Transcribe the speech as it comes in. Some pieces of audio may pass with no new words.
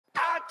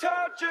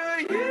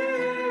torture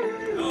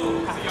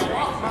you.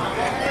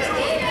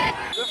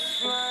 The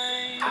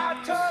flame. I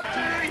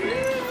torture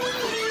you.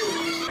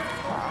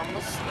 I'm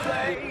a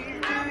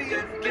slave to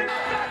your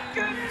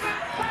game.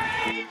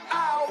 I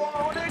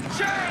wanna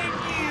chain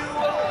you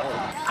up.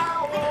 I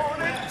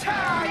wanna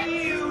tie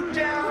you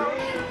down.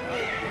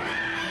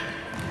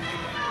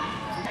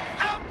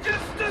 I'm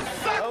just a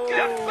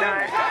sucker for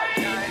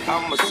pain.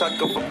 I'm a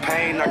sucker for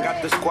pain. I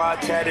got the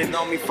squad tatted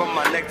on me from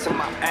my neck to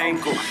my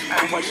ankle.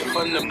 I'm pushing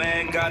from the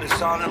man, got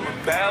us all in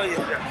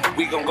rebellion.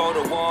 We gon' go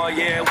to war,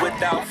 yeah,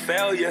 without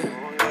failure.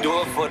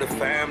 Do it for the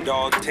fam,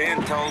 dog.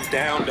 10 toes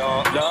down,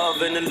 dog.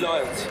 Love and the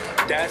loyalty,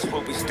 that's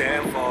what we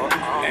stand for.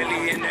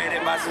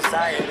 Alienated by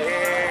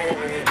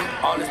society.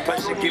 All this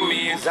pressure give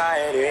me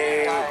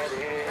anxiety.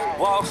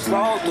 Walk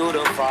slow through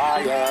the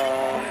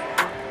fire.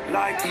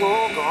 Like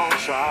who gon'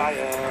 try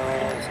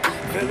us?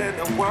 Feeling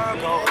the world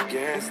go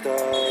against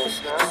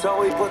us.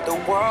 So we put the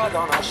world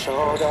on our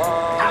shoulders.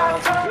 I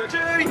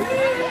torture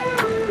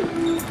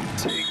you.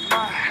 Take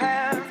my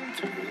hand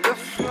through the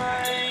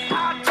flame.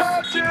 I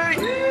torture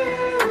you.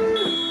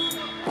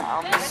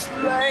 I'm a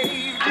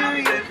slave to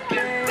your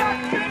game.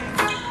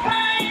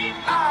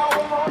 I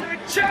wanna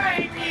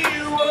chain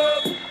you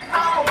up. I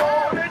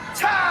wanna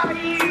tie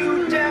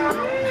you down.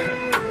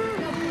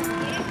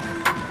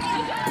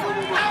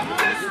 I'm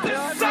just a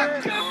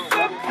sucker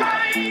for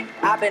pain.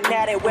 I've been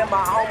at it with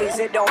my homies,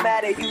 it don't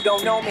matter, you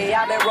don't know me.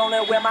 I've been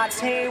rolling with my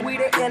team, we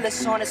the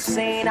illest on the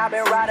scene. I've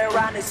been riding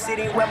around the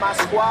city with my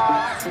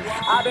squad.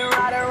 I've been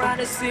riding around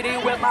the city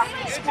with my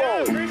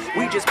squad.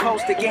 We just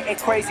close to getting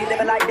crazy,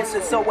 living like this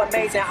is so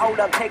amazing. Hold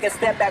up, take a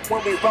step back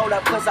when we roll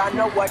up, cause I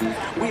know what.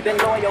 We've been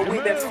loyal,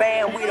 we've been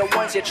fan, we the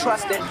ones you're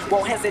trusting.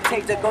 Won't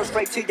hesitate to go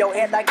straight to your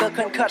head like a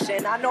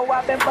concussion. I know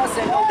I've been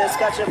busting, no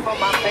discussion from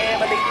my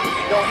family.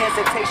 No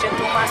hesitation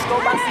through my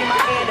scope, I see my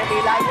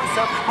enemy like what's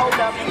up, hold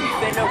up, we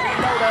finna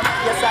reload up.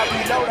 Yes, I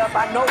reload up,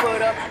 I know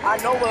what up, I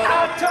know what up.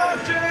 I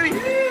torture you.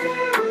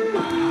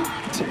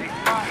 Take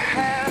my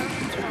hand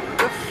through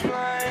the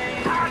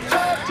flame. I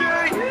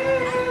torture you.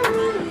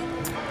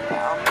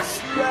 I'm a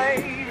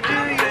slave to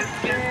your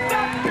game.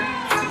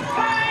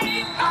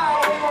 I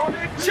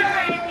wanna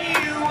chain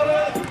you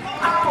up.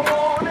 I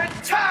wanna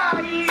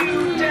tie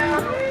you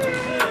down.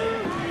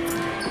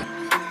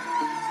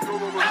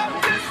 I'm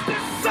just a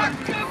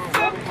sucker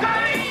for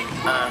pain.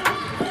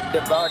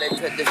 Devoted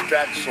to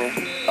destruction,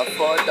 a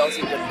full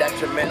dosage of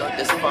detrimental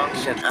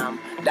dysfunction. I'm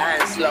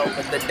dying slow,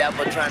 but the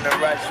devil trying to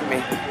rush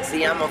me.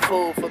 See, I'm a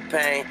fool for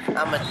pain.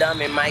 I'm a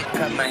dummy, might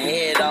cut my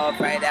head off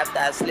right after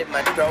I slit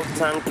my throat.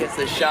 Tongue kiss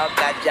a shark,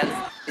 got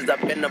jealous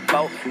up in the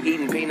boat,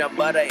 eating peanut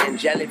butter and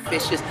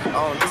jellyfishes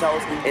on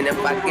toast. And if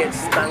I get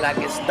stung, I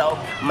get stoked.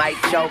 Might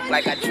choke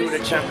like I chewed a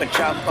chunk of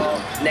charcoal.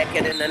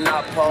 Naked in the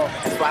North Pole,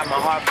 that's why my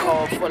heart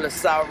cold, full of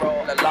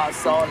sorrow. A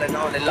lost soul, and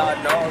only Lord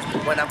knows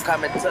when I'm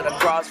coming to the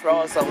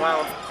crossroads. So I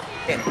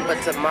don't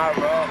for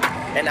tomorrow.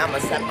 And I'm a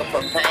sucker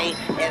for pain.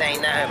 It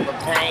ain't nothing but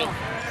pain.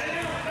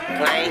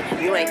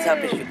 Plain, you ain't tough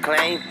as you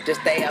claim.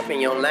 Just stay up in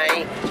your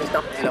lane. Just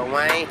don't be Lil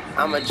Wayne.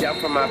 I'ma jump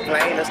from my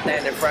plane or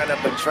stand in front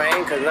of a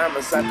train, cause I'm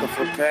a sucker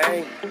for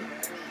pain.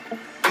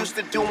 Used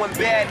to doing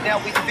bad, now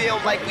we feel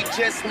like we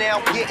just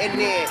now getting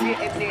there.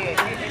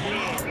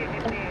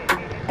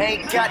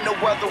 Ain't got no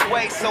other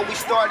way, so we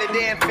started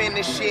and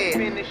finished it.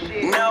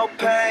 No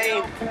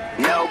pain,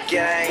 no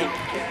gain.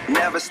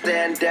 Never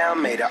stand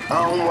down, made our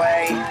own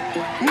way.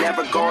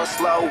 Never going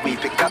slow, we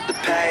pick up the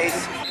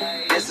pace.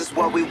 This is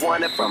what we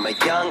wanted from a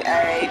young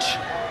age.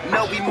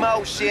 No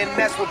emotion,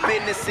 that's what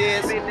business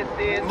is.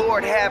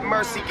 Lord have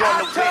mercy on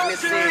the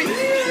witnesses.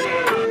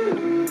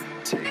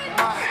 Take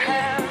my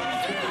hand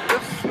through the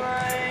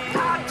flame. I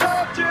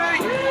torture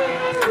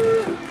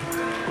you.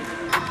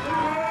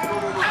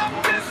 I'm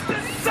just a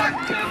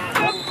sucker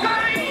for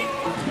pain.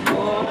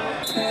 Oh,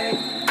 pain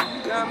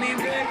got me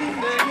begging,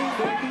 begging,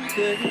 begging,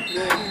 begging,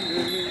 begging.